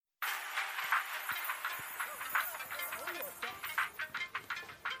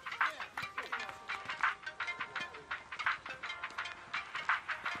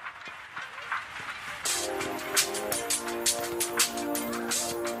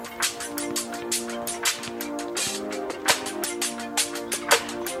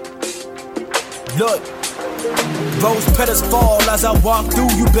Look, rose petals fall as I walk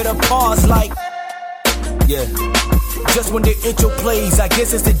through, you better pause like, yeah. Just when the intro plays, I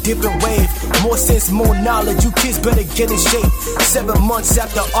guess it's a different wave. More sense, more knowledge, you kids better get in shape. 7 months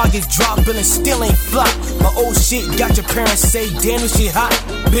after August drop, and still ain't flop. My old shit got your parents say, damn, this shit hot.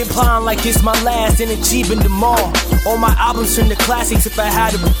 Been plotting like it's my last and achieving them all. All my albums from the classics if I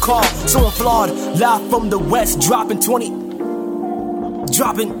had to recall. So I'm flawed, live from the west, dropping 20.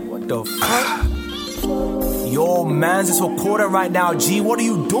 Dropping, what the fuck? Yo, mans, it's a quarter right now, G, what are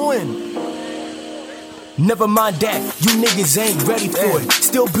you doing? Never mind that, you niggas ain't ready for it.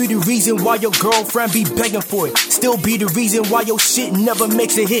 Still be the reason why your girlfriend be begging for it. Still be the reason why your shit never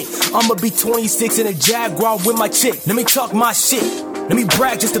makes a hit. I'ma be 26 in a Jaguar with my chick. Let me talk my shit, let me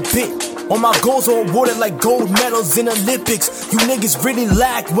brag just a bit. All my goals are awarded like gold medals in Olympics. You niggas really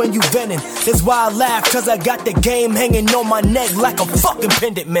lack when you venting. That's why I laugh, cause I got the game hanging on my neck like a fucking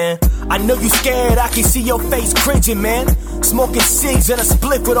pendant, man. I know you scared, I can see your face cringing, man. Smoking cigs and a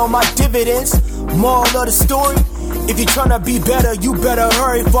split with all my dividends. Moral of the story, if you're tryna be better, you better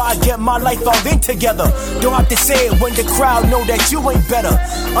hurry before I get my life all in together. Don't have to say it when the crowd know that you ain't better.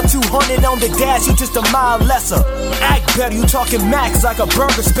 I'm 200 on the dash, you just a mile lesser. Act better, you talking max like a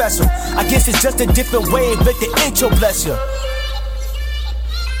burger special. I guess it's just a different wave, let the intro bless you.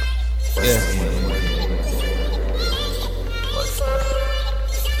 Yeah.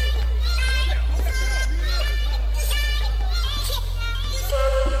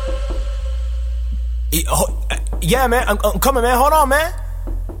 Yeah, man, I'm coming, man. Hold on, man.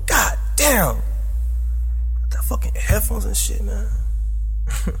 God damn. Got that fucking headphones and shit, man.